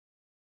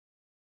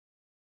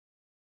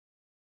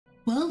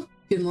Well,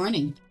 good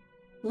morning.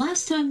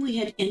 Last time we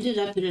had ended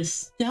up in a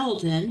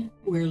Stelden.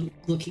 We're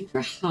looking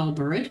for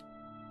Halbarad.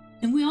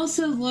 And we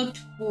also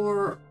looked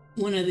for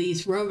one of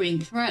these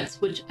roving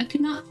threats, which I could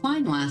not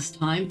find last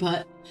time,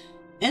 but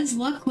as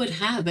luck would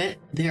have it,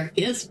 there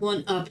is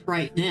one up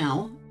right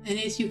now. And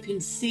as you can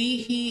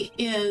see, he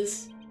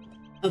is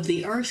of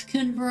the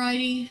Earthkin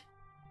variety.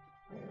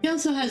 He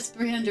also has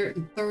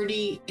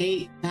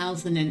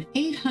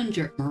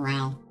 338,800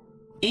 morale.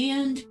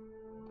 And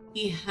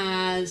he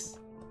has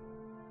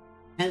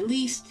at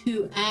least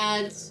 2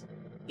 ads,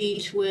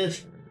 each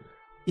with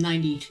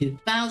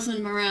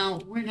 92,000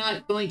 morale. We're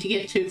not going to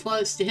get too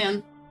close to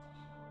him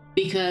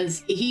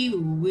because he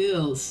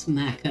will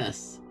smack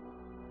us.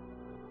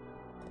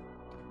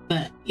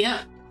 But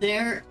yep,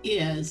 there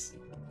is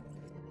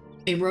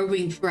a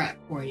roving threat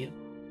for you.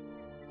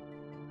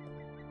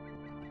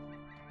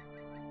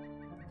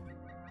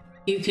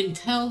 You can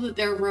tell that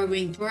they're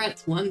roving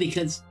threats, one,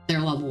 because they're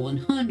level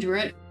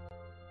 100,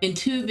 and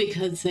 2,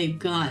 because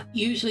they've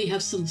usually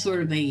have some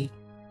sort of a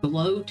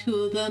glow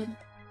to them.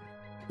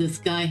 This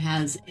guy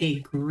has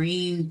a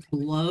green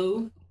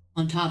glow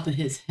on top of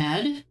his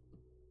head.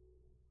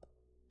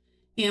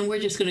 And we're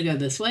just going to go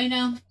this way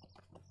now,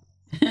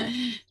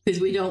 because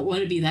we don't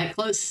want to be that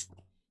close.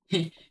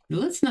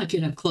 Let's not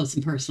get up close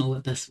and personal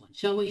with this one,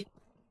 shall we?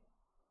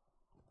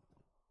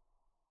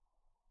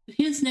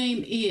 His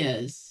name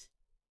is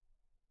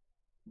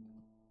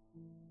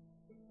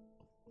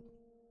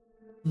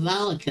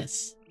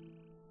Valakis.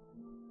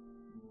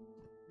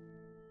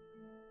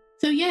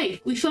 So yay,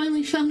 we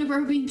finally found a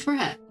roving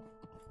threat.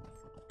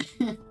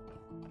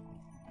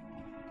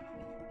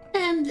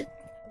 And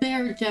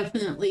they're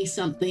definitely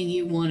something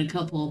you want a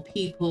couple of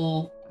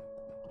people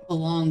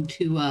along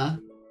to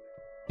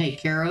take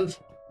care of.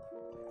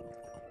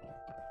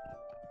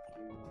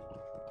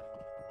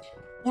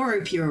 Or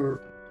if you're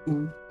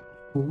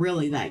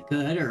really that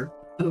good or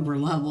over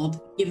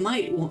leveled, you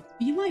might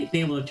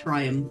be able to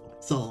try them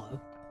solo.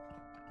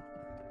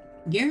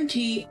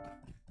 Guarantee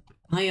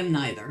I am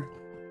neither.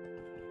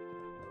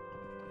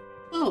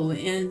 Oh,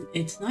 and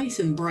it's nice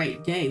and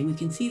bright day. We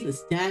can see the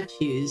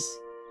statues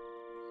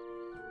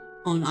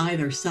on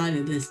either side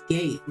of this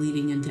gate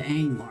leading into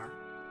Angmar.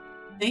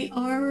 They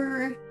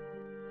are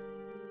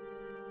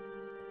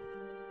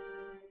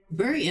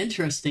very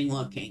interesting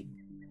looking.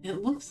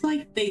 It looks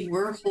like they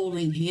were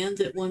holding hands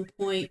at one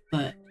point,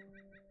 but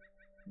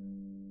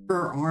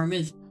her arm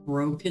is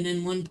broken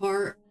in one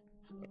part.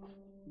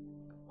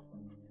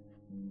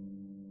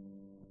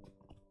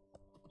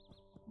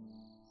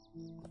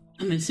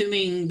 I'm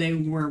assuming they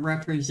were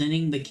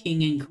representing the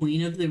king and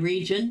queen of the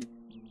region.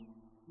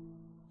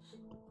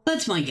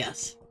 That's my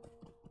guess.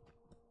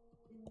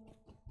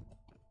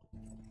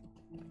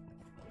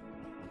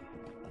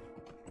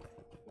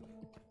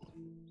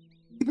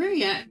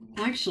 Very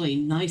actually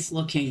nice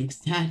looking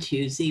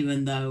statues,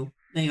 even though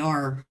they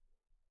are,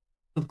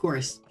 of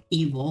course,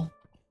 evil.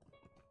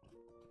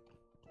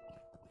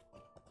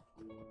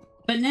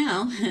 But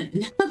now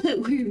that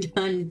we're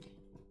done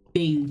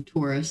being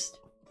tourists,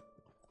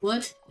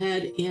 let's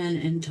head in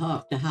and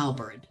talk to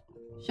Halbarad,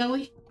 shall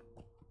we?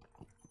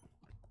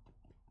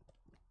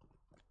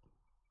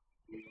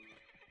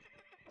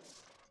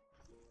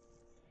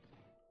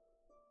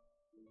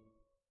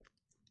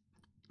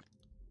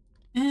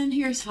 And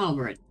here's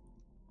Halbarad.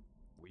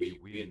 We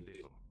win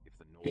little if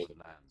the northern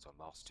lands are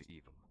lost to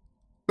evil.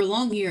 For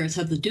long years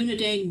have the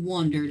Dunedain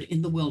wandered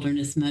in the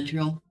wilderness,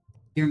 Medril.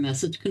 Your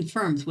message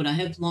confirms what I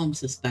have long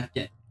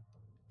suspected.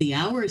 The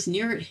hour is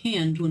near at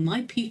hand when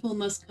my people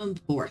must come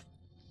forth.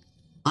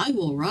 I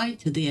will ride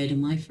to the aid of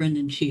my friend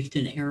and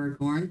chieftain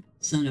Aragorn,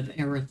 son of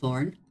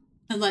Arathorn,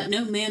 and let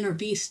no man or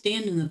beast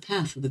stand in the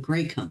path of the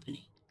Grey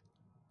Company.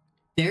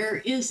 There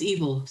is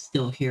evil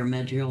still here,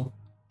 Medril,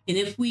 and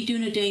if we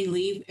Dunedain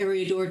leave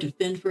Eriador to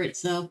fend for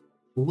itself,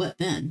 what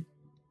then?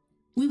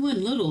 We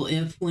win little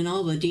if, when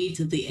all the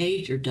deeds of the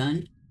age are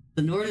done,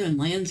 the northern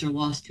lands are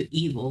lost to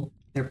evil,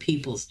 their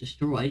peoples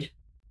destroyed.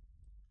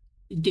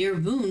 Dear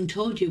Voon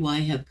told you why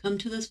I have come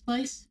to this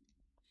place?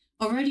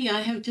 Already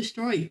I have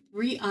destroyed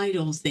 3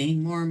 idols the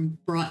Angmarim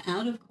brought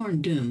out of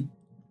Corndum,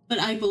 but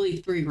I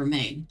believe 3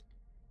 remain.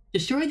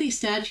 Destroy these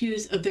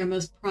statues of their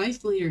most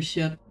prized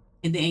leadership,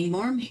 and the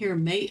Angmarim here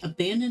may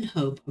abandon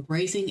hope of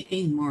raising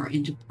Angmar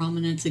into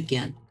prominence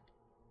again.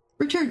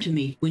 Return to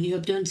me when you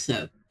have done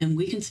so, and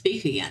we can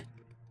speak again.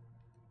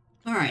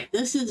 Alright,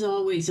 this is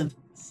always a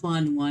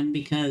fun one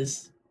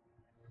because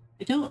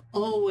I don't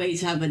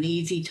always have an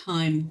easy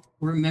time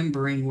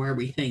remembering where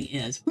everything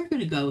is. We're going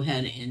to go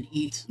ahead and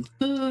eat some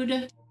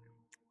food.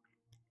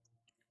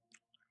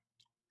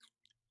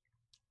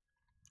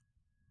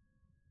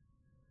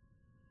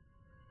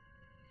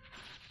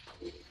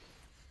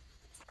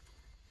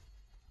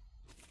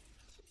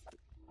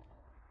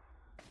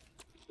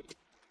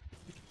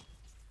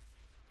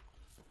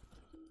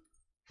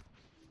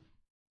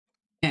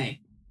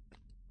 Okay.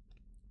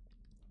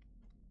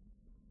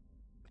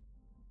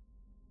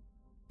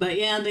 But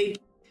yeah, they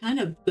kind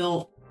of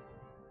built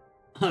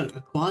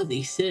a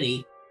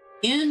quasi-city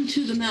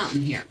into the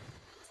mountain here.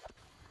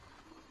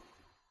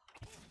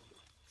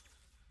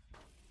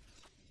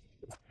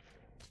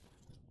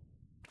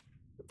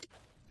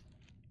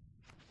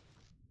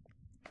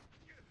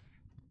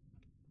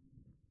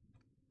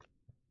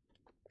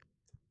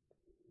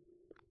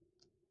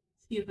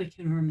 See if I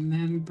can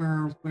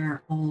remember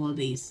where all of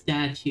these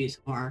statues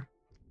are.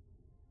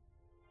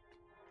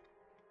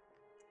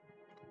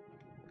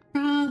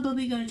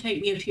 Probably going to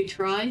take me a few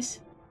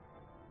tries.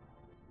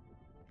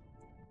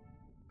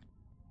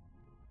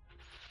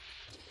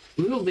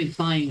 We will be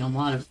finding a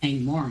lot of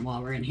Angmarim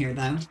while we're in here,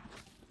 though.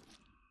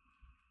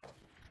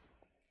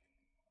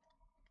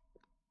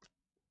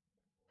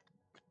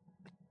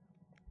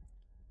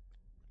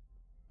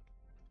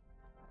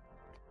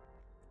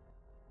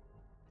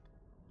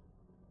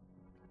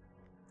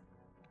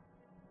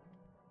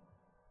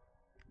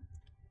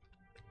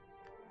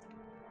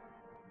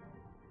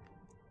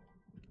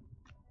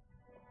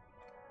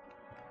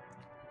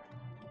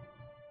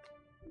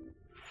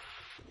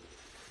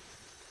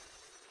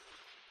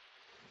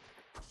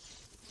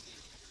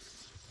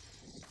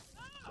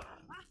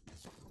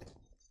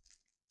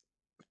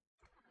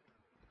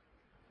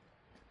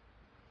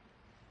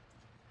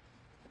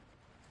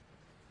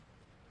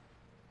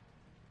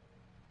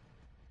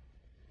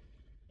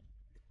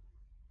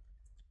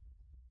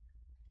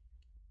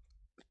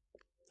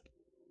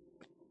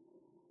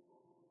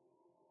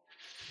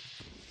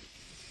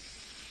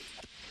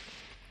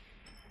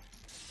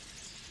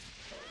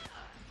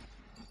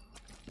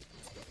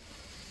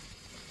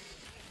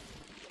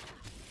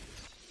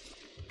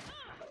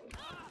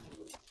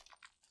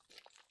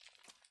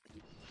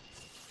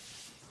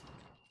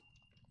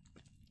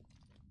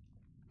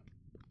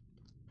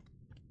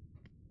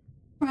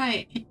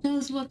 Right, it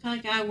does look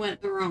like I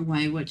went the wrong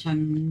way, which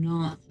I'm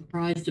not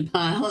surprised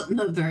about in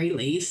the very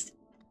least.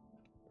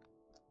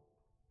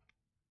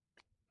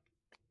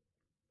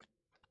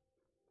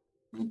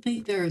 I don't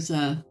think there's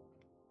a...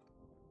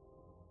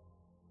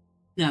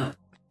 No,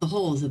 the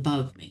hole is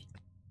above me.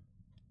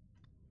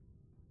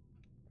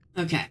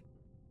 Okay.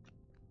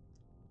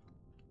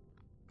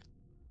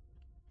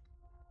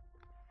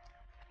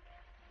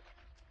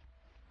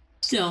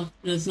 Still,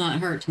 it does not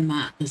hurt to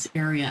map this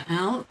area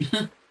out.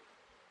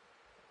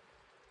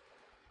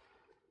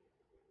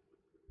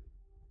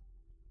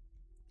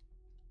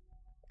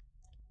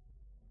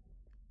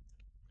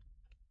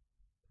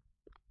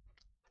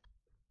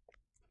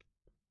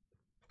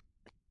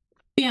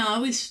 Yeah, I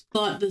always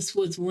thought this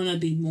was one of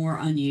the more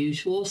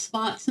unusual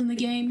spots in the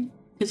game.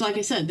 Because like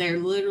I said, they're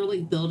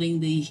literally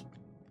building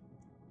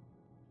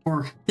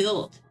or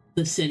built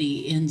the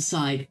city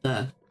inside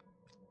the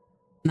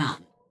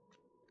mountain.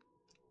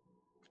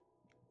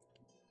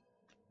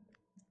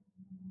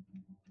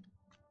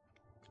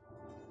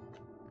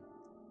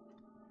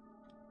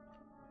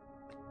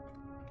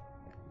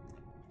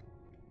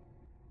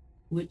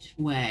 Which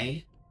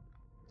way?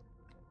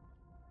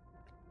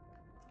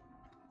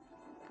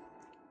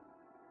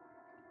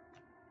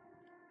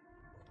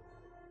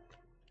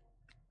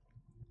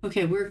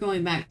 Okay, we're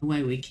going back the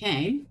way we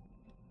came.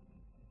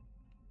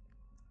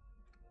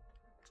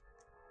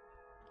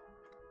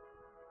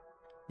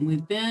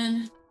 We've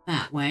been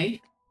that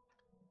way.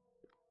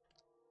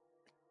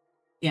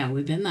 Yeah,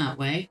 we've been that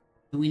way.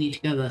 So we need to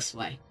go this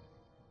way.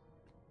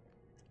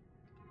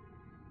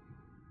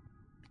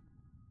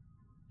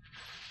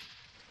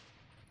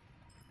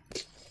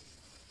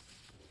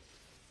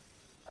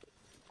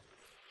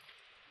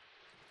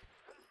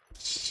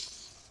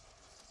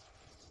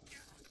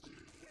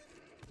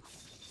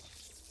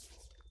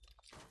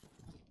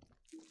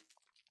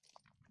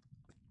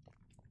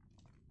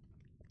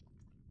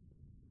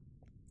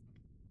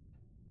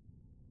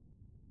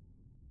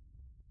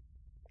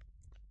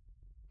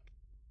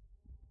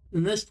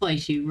 In this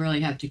place, you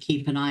really have to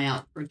keep an eye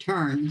out for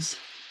turns,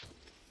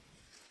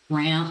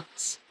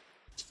 ramps,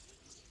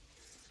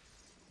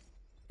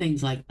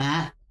 things like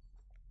that.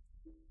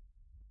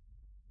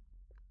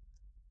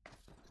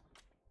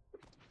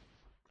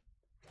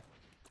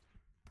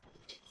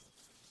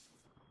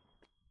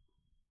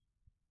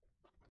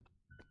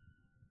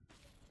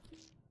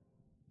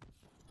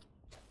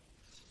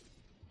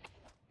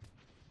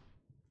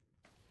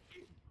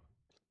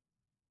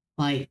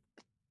 Like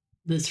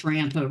this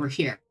ramp over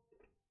here.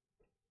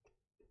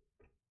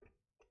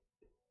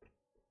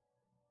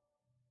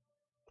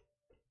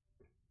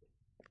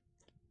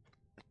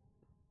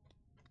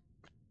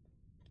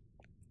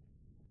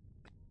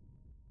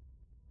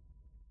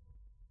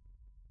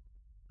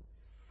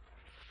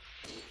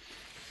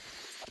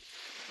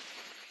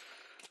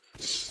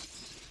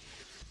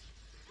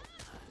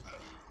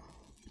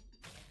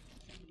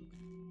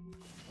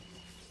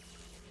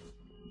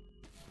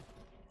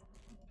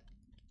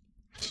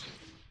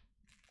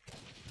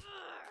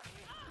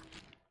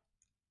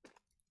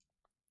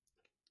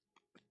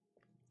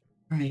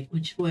 Right,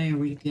 which way are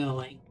we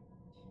going?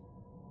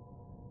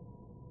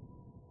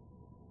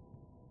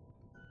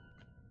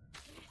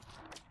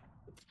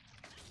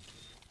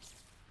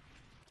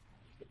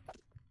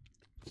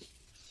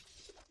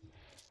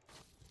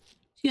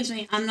 Excuse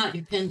me, I'm not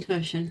your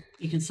pincushion.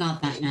 You can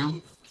stop that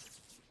now.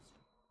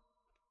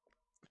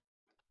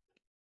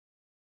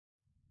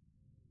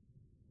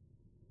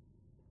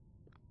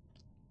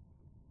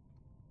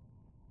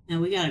 Now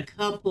we got a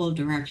couple of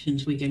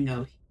directions we can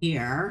go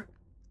here.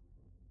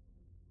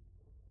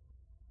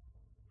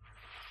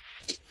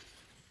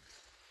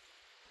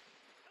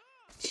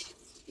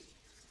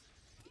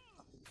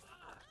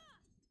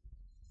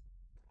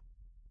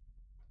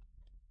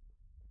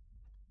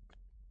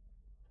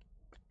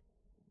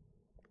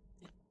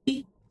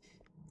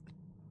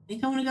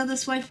 think I want to go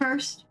this way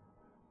first.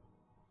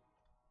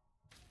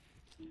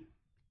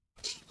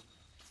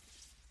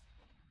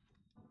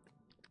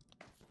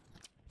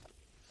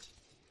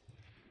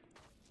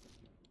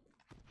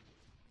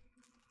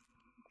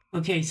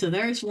 Okay, so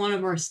there's one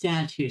of our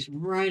statues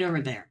right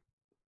over there.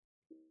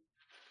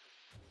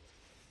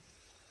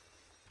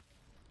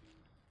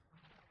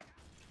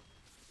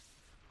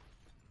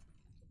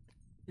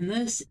 And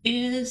this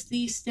is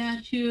the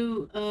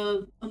statue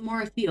of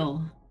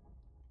Amarthiel.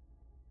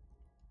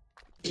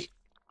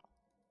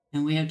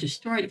 And we have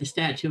destroyed the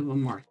statue of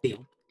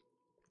Amarthiel.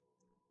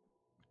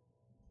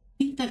 I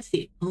think that's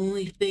the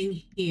only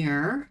thing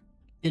here.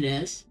 It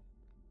is.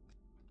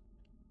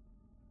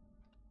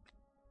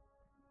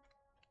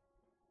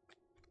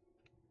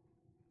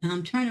 And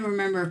I'm trying to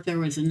remember if there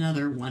was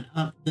another one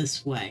up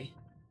this way.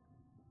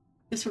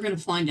 Guess we're going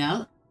to find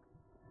out.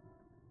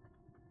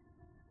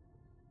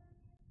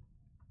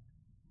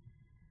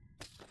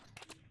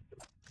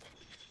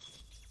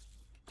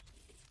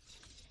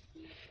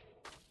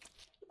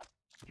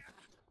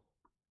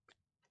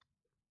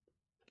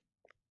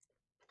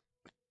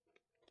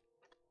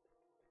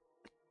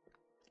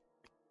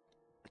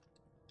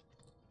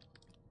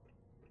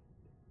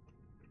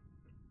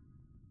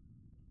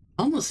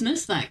 Almost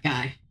missed that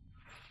guy.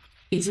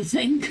 He's the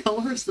same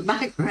color as the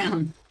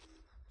background.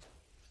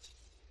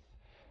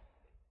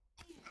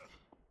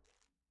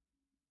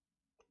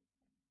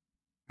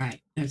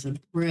 Right, there's a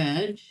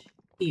bridge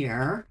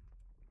here.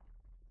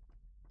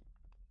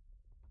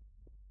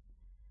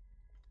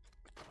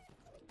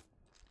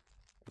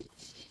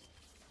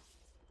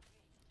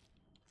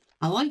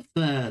 I like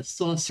the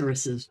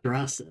sorceress's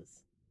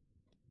dresses.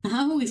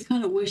 I always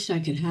kind of wish I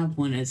could have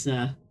one as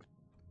a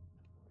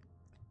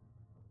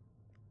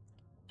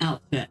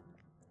outfit.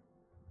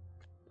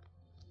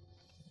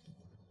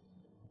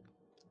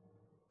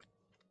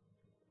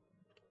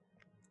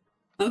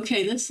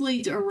 Okay, this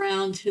leads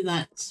around to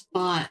that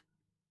spot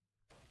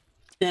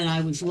that I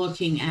was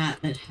looking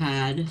at that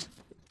had...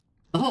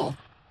 Oh,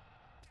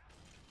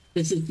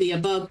 this is the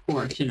above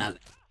portion of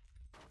it.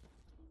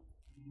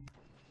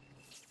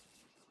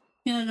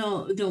 Yeah,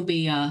 no, don't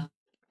be,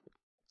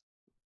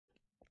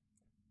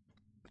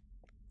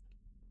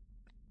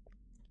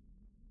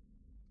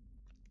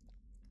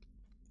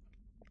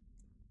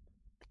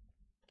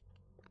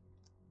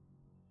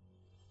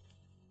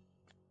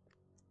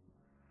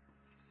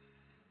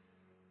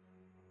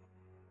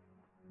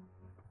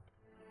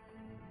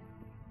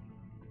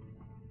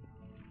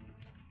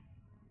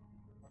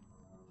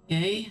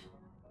 Okay.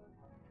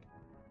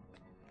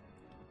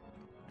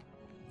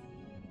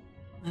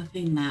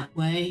 Nothing that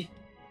way.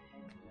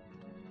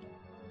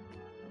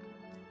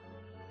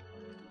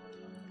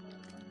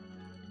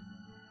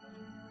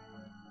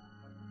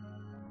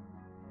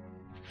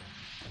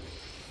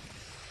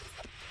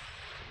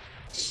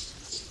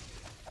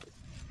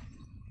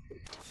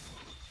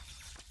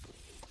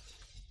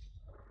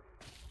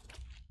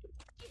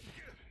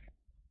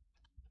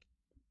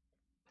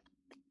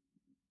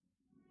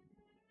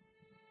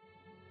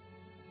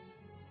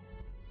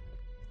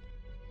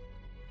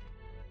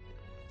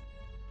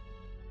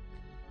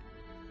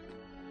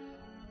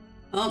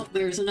 Oh,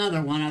 there's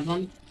another one of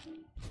them.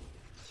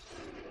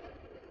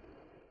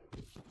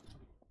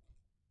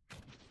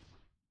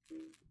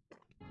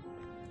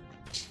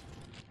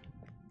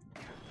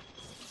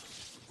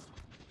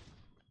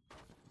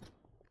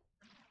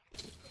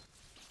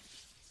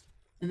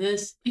 And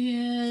this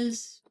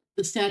is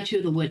the statue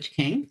of the Witch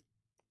King.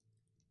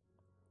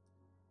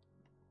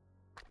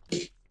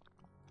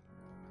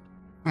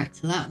 Right,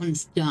 so that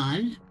one's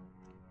done.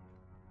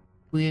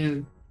 We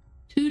have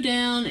 2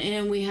 down,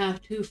 and we have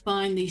to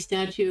find the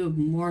statue of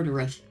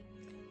Mordorith.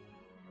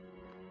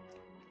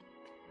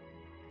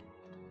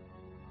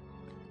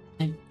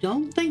 I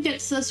don't think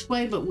it's this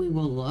way, but we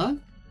will look.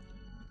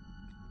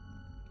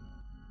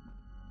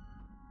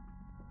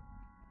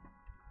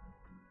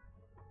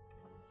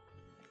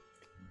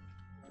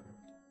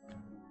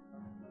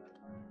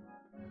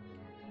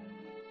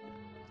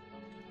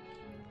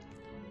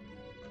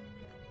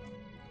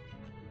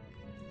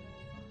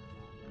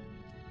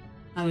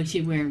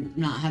 Obviously, we're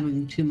not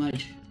having too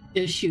much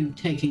issue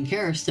taking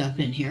care of stuff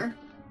in here.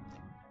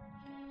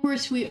 Of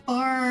course, we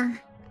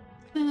are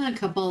a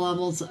couple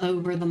levels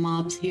over the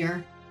mobs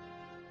here.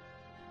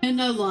 And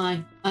no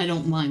lie, I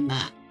don't mind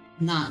that.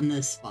 Not in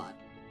this spot.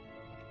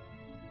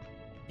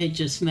 It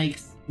just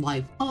makes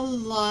life a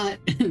lot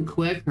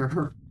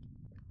quicker.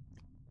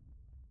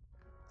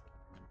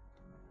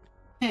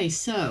 Okay,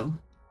 so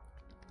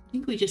I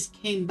think we just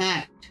came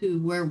back to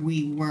where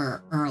we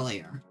were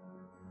earlier.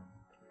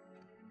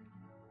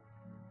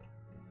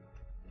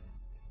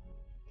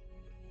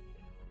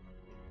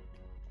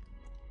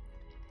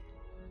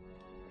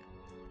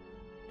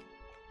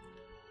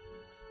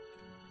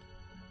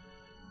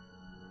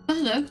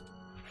 Hello.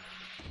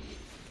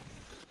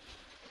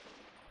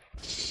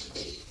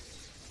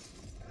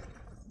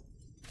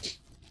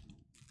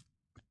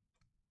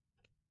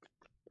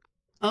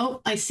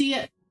 Oh, I see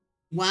it.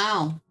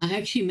 Wow, I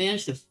actually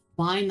managed to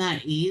find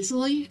that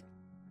easily.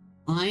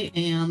 I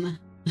am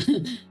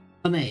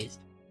amazed.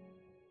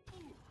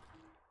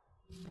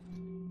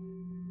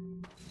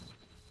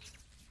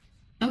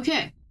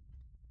 Okay.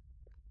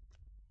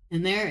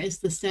 And there is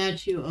the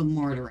statue of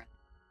Mortarin.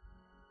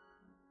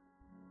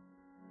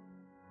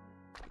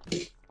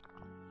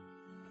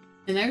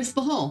 And there's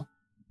the hole.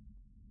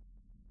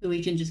 So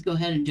we can just go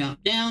ahead and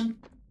jump down.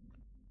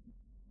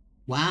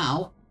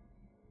 Wow.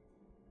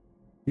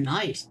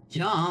 Nice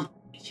jump.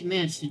 She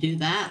managed to do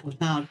that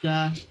without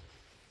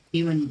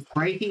even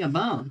breaking a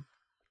bone.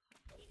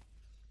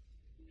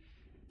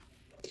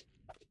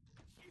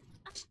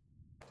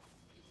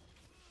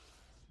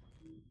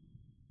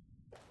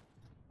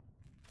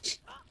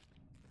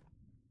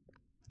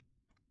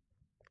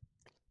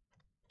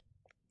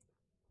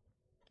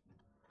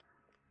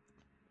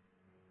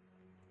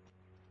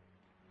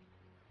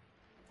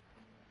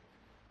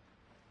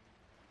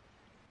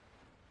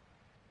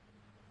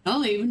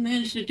 Oh, they even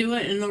managed to do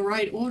it in the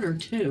right order,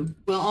 too.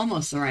 Well,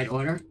 almost the right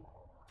order.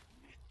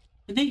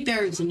 I think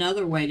there's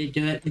another way to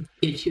do it to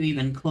get you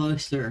even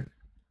closer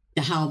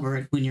to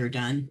Halbarad when you're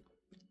done.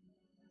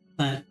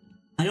 But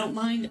I don't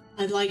mind.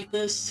 I like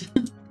this.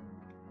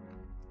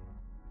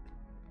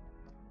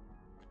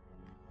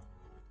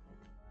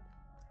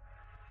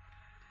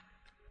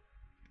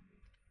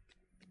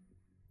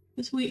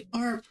 Because we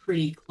are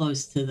pretty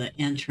close to the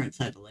entrance,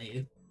 I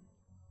believe.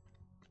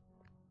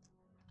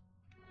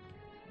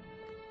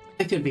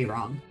 I could be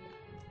wrong.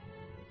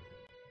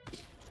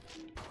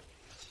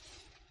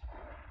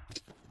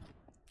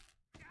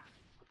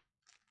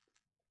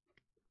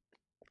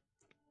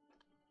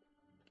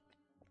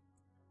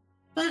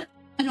 But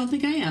I don't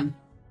think I am.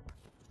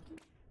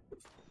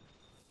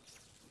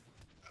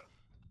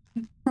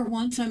 For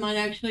once, I might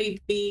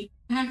actually be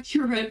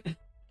accurate.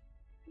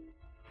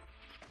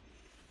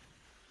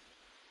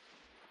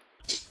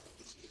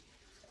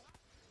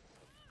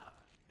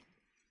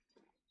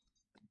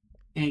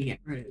 Okay, get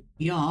rid of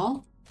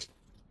y'all.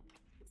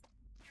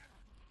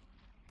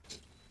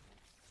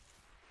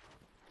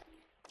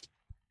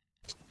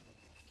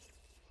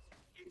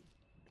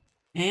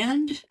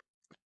 And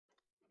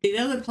the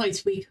other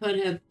place we could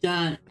have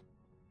done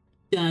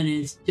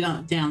is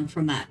jump down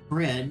from that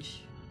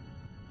bridge.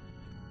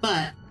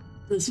 But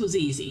this was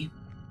easy.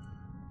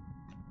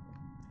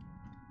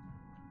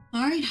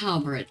 Alright,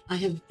 Halbarad, I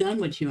have done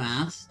what you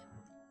asked.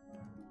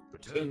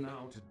 Return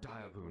now to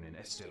Diavoon in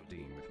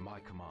Esteldine with my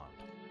command.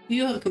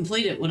 You have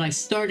completed what I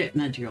started,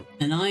 Medriel,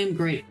 and I am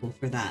grateful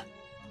for that.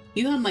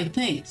 You have my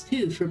thanks,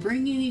 too, for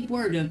bringing me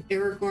word of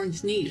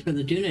Aragorn's need for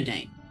the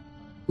Dunedain.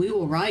 We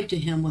will ride to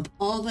him with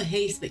all the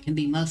haste that can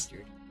be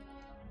mustered,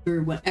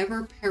 through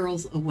whatever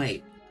perils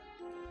await.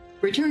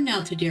 Return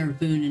now to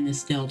Diavoon and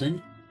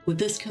Esteldin with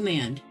this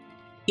command.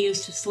 He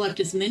is to select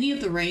as many of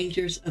the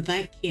rangers of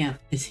that camp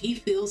as he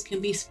feels can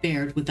be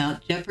spared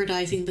without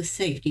jeopardizing the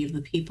safety of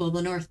the people of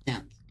the North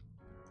Downs.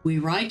 We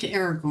ride to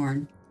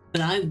Aragorn, but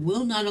I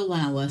will not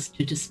allow us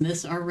to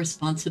dismiss our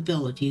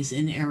responsibilities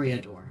in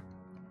Eriador.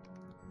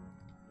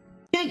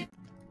 Okay.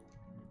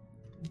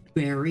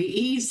 Very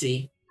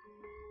easy.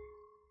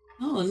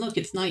 Oh, and look,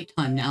 it's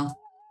nighttime now.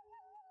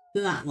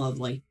 Isn't that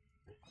lovely?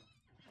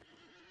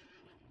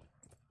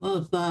 Well,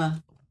 if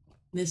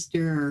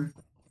Mr.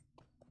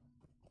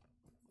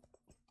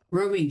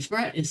 Roving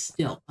Threat is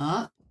still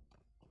up,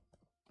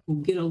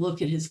 we'll get a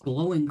look at his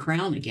glowing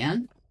crown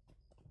again.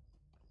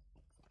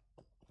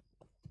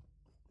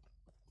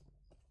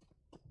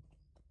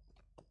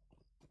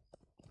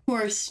 Of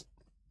course,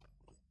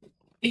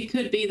 it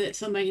could be that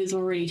somebody has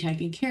already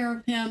taken care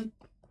of him,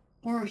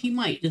 or he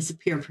might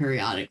disappear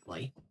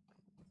periodically.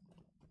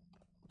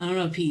 I don't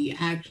know if he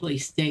actually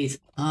stays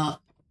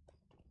up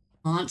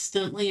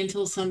constantly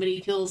until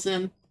somebody kills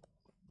him.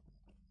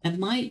 That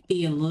might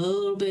be a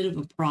little bit of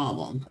a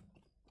problem.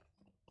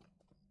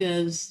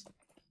 Because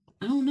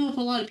I don't know if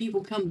a lot of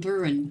people come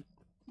through and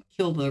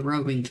kill the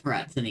roving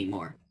threats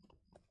anymore.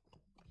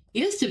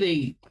 Used to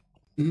be,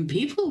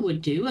 people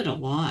would do it a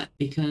lot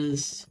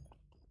because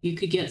you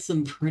could get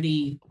some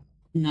pretty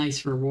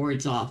nice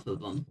rewards off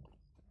of them.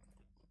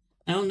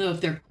 I don't know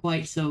if they're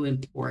quite so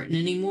important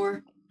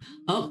anymore.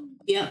 Oh,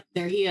 yeah,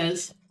 there he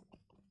is.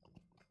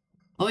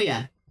 Oh,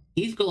 yeah,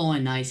 he's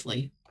glowing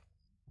nicely.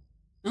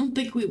 I don't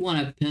think we want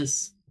to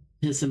piss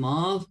him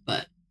off,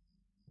 but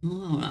I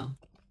don't know.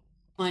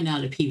 Find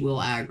out if he will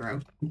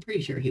aggro. I'm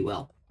pretty sure he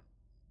will.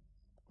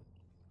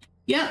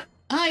 Yep.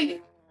 Hi.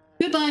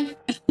 Goodbye.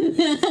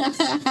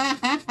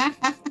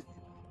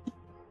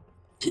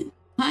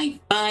 Hi.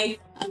 Bye.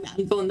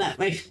 I'm going that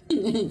way.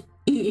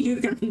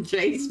 You're gonna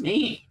chase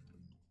me.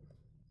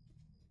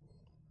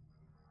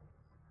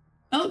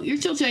 Oh, you're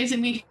still chasing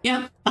me.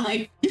 Yep.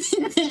 Bye.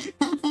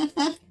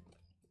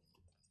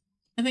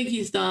 I think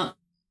he stopped.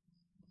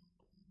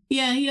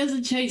 Yeah, he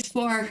doesn't chase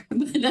far,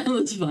 but that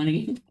was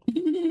funny.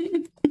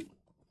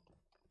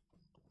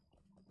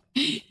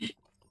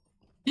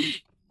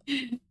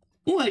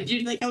 What, do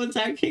you think I was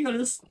actually going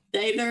to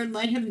stay there and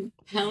let him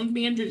pound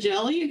me into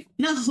jelly?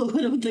 No,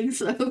 I don't think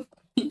so.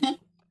 That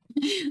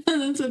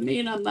doesn't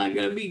mean I'm not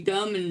going to be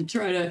dumb and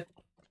try to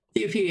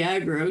see if he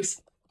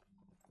aggroes,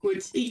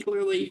 which he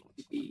clearly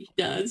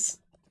does.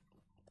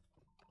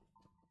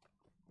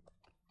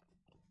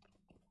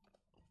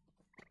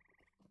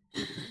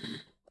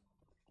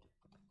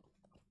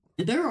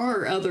 There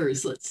are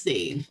others. Let's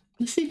see.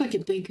 Let's see if I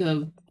can think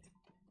of.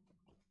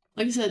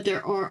 Like I said,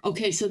 there are.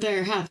 Okay, so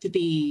there have to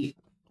be.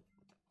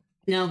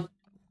 No,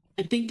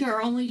 I think there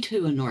are only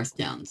two in North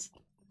Downs.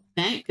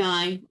 That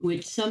guy,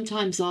 which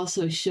sometimes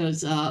also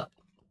shows up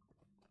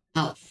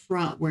out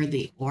front where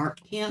the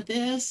art camp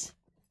is,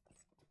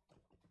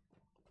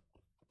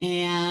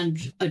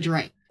 and a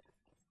Drake.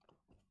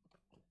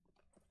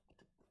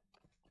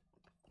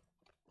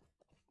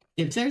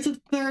 If there's a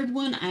third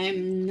one,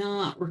 I'm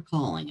not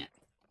recalling it.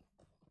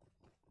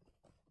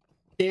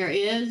 There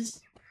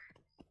is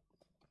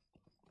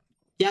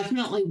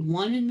definitely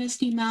one in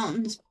Misty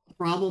Mountains,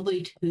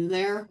 probably two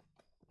there.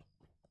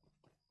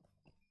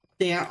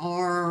 There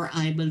are,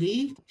 I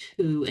believe,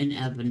 two in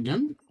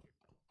Evendom.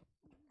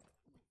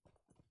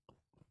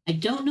 I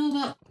don't know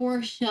about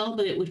Forest Shell,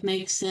 but it would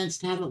make sense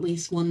to have at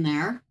least one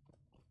there.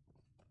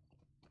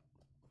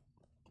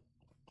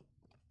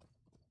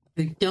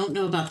 I don't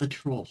know about the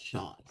Troll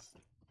Shaws.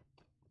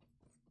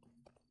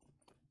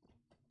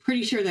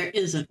 Pretty sure there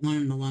isn't one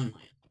in the Lone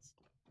Lands.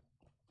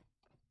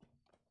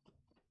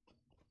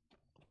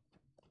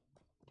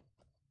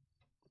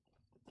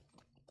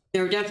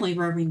 There are definitely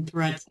roving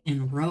threats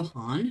in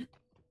Rohan.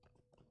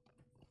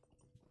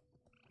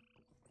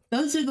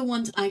 Those are the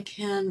ones I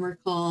can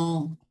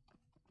recall,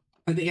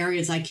 or the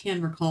areas I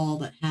can recall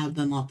that have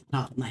them off the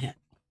top of my head.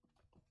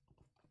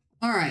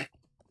 All right.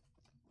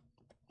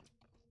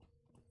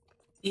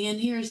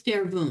 And here's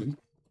Dervoon.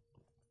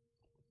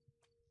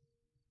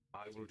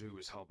 I will do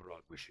as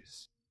Halbarad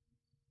wishes.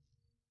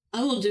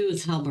 I will do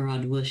as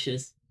Halbarad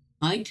wishes.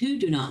 I too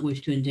do not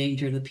wish to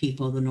endanger the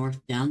people of the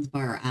North Downs by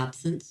our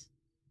absence.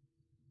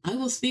 I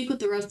will speak with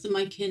the rest of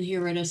my kin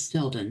here at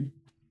Estelden.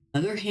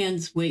 Other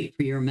hands wait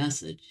for your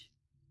message.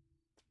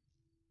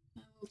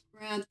 I will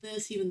grab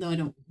this, even though I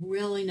don't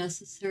really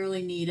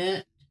necessarily need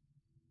it.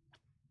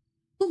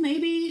 Well,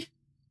 maybe.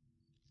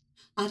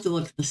 I'll have to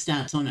look at the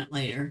stats on it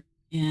later.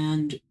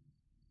 And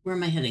where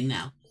am I heading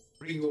now?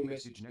 Bring your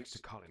message next to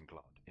Kalinglad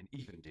in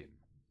Evendim.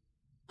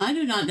 I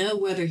do not know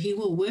whether he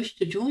will wish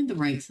to join the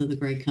ranks of the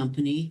Grey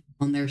Company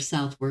on their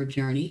southward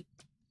journey,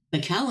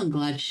 but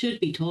Kalinglad should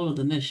be told of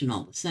the mission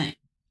all the same.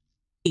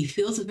 He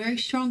feels a very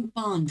strong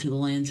bond to the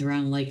lands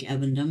around Lake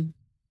Evendom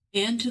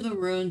and to the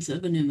ruins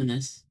of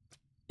Anuminus,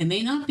 and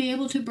may not be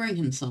able to bring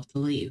himself to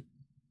leave.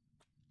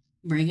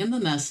 Bring him the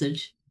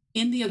message.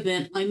 In the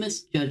event I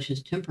misjudge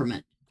his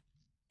temperament,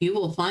 you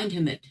will find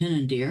him at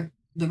Tenandir,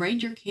 the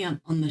ranger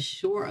camp on the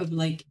shore of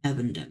Lake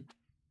Evendom.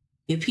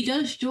 If he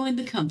does join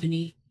the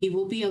company, he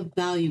will be a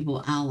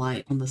valuable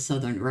ally on the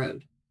southern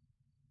road.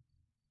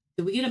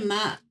 Do we get a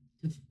map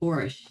to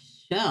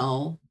Forest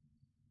Shell?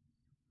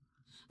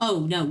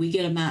 Oh, no, we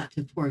get a map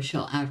to Forest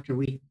Shell after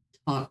we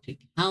talk to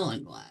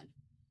Kalinglad.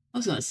 I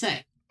was going to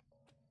say.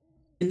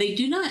 And they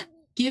do not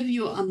give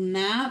you a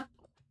map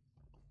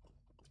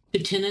to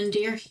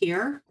Tenandir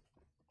here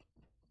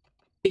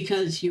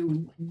because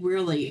you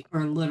really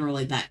are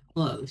literally that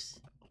close.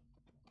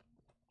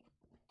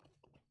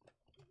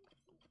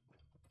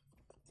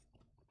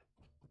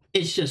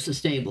 It's just a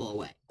stable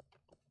away.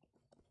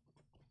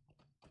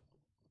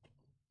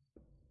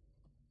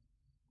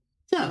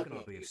 So, How can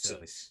I be of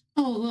service?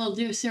 oh, well,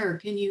 dear sir,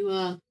 can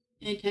you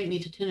take me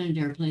to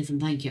Tenandir, please,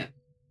 and thank you.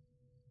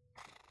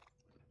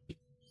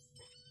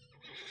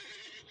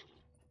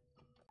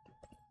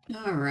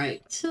 All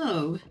right,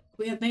 so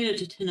we have made it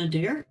to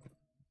Tenandir.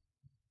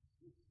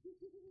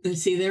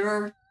 Let's see, there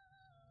are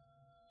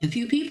a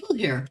few people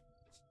here,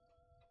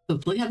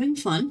 hopefully having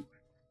fun.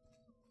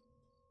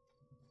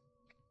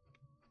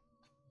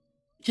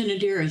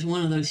 Tenandir is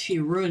one of those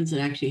few ruins that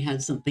actually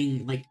has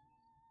something like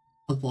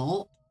a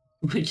vault,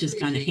 which is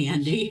kind of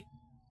handy.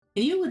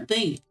 And you would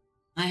think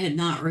I had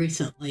not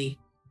recently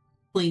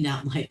cleaned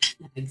out my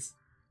bags.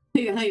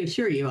 I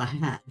assure you I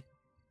had.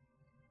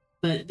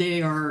 But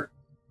they are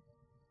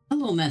a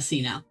little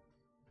messy now.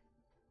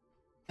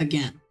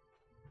 Again.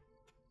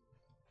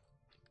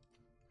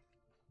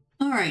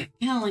 All right,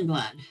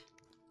 Kalinglad.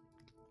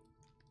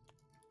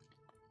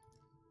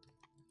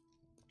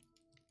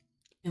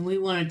 And we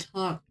want to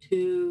talk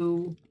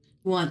to,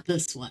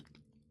 this one.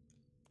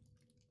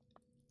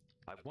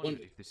 I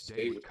wondered if this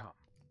day would come.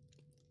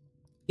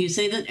 You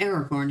say that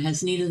Aragorn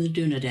has need of the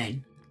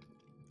Dunedain.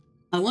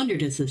 I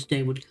wondered if this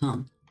day would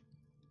come.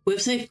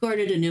 We've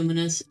safeguarded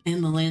Anuminus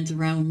and the lands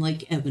around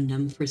Lake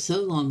Evendom for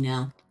so long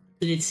now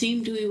that it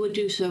seemed we would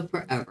do so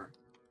forever.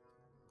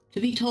 To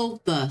be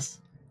told thus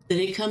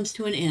that it comes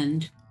to an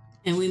end,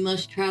 and we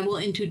must travel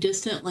into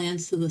distant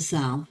lands to the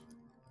south.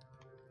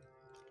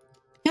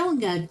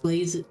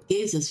 Kalinglad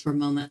gazes for a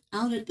moment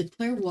out at the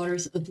clear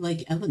waters of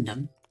Lake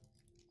Evendom.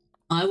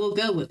 I will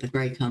go with the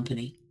Grey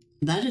Company.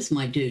 That is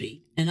my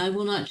duty, and I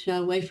will not shy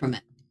away from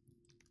it.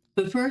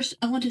 But first,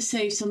 I want to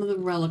save some of the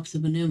relics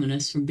of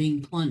Anuminus from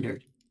being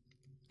plundered.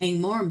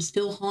 Angmarim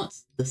still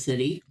haunts the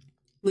city,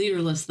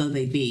 leaderless though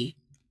they be,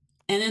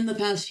 and in the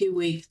past few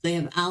weeks they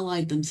have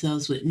allied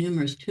themselves with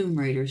numerous tomb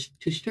raiders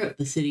to strip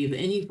the city of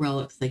any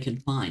relics they can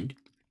find.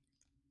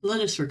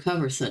 Let us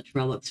recover such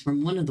relics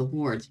from one of the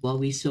wards while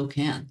we still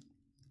can.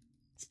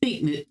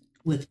 Speak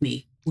with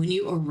me, when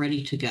you are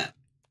ready to go.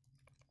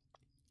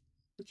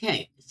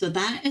 Okay, so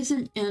that is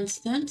an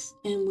instance,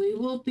 and we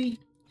will be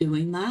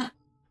doing that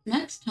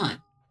next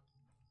time.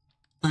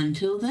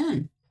 Until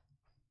then,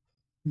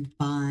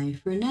 bye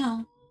for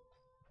now.